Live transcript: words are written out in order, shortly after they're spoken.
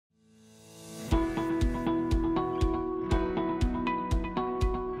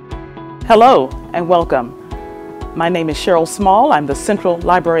Hello and welcome. My name is Cheryl Small. I'm the Central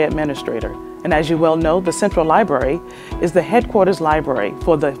Library Administrator. And as you well know, the Central Library is the headquarters library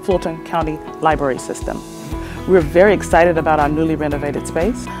for the Fulton County Library System. We're very excited about our newly renovated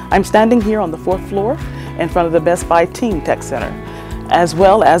space. I'm standing here on the 4th floor in front of the Best Buy Teen Tech Center, as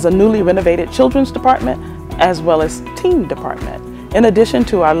well as a newly renovated children's department, as well as teen department. In addition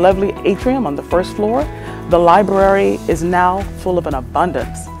to our lovely atrium on the 1st floor, the library is now full of an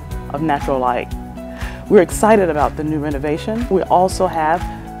abundance of natural light. We're excited about the new renovation. We also have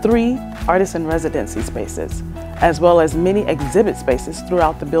 3 artist in residency spaces, as well as many exhibit spaces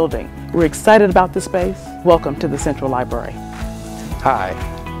throughout the building. We're excited about the space. Welcome to the Central Library. Hi,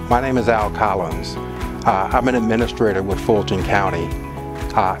 my name is Al Collins. I'm an administrator with Fulton County,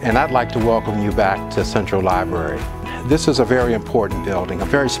 and I'd like to welcome you back to Central Library. This is a very important building, a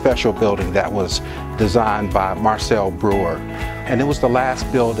very special building that was designed by Marcel Breuer, and it was the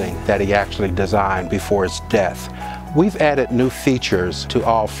last building that he actually designed before his death. We've added new features to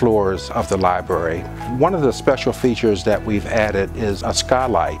all floors of the library. One of the special features that we've added is a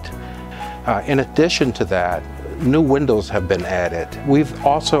skylight. In addition to that, new windows have been added. We've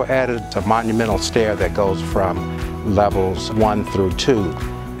also added a monumental stair that goes from levels 1 through 2.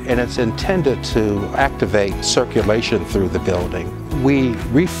 And it's intended to activate circulation through the building. We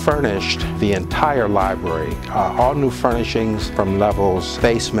refurnished the entire library, all new furnishings from levels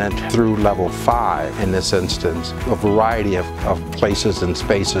basement through level 5 in this instance, a variety of places and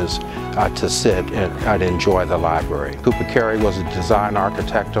spaces to sit and enjoy the library. Cooper Carey was a design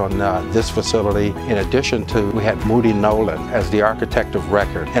architect on this facility. In addition to, we had Moody Nolan as the architect of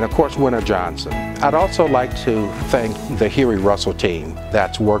record, and of course Winter Johnson. I'd also like to thank the Huey Russell team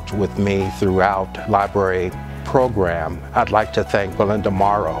that's worked with me throughout library program. I'd like to thank Belinda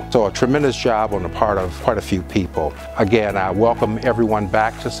Morrow. So a tremendous job on the part of quite a few people. Again, I welcome everyone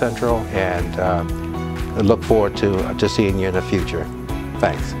back to Central and look forward to seeing you in the future.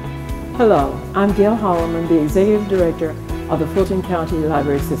 Thanks. Hello, I'm Gail Holloman, the Executive Director of the Fulton County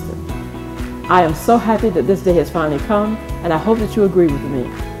Library System. I am so happy that this day has finally come, and I hope that you agree with me.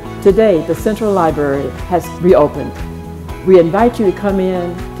 Today, the Central Library has reopened. We invite you to come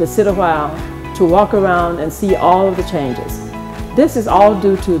in, to sit a while, to walk around and see all of the changes. This is all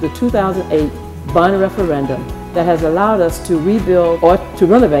due to the 2008 bond referendum that has allowed us to rebuild or to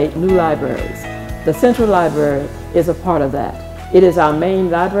renovate new libraries. The Central Library is a part of that. It is our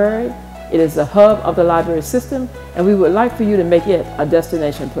main library, it is the hub of the library system, and we would like for you to make it a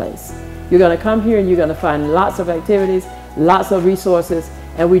destination place. You're going to come here and you're going to find lots of activities, lots of resources,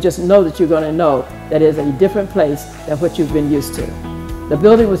 and we just know that you're going to know that it is a different place than what you've been used to. The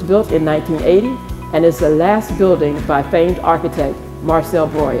building was built in 1980 and is the last building by famed architect Marcel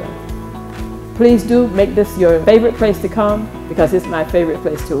Breuer. Please do make this your favorite place to come, because it's my favorite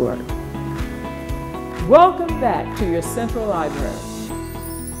place to work. Welcome back to your Central Library.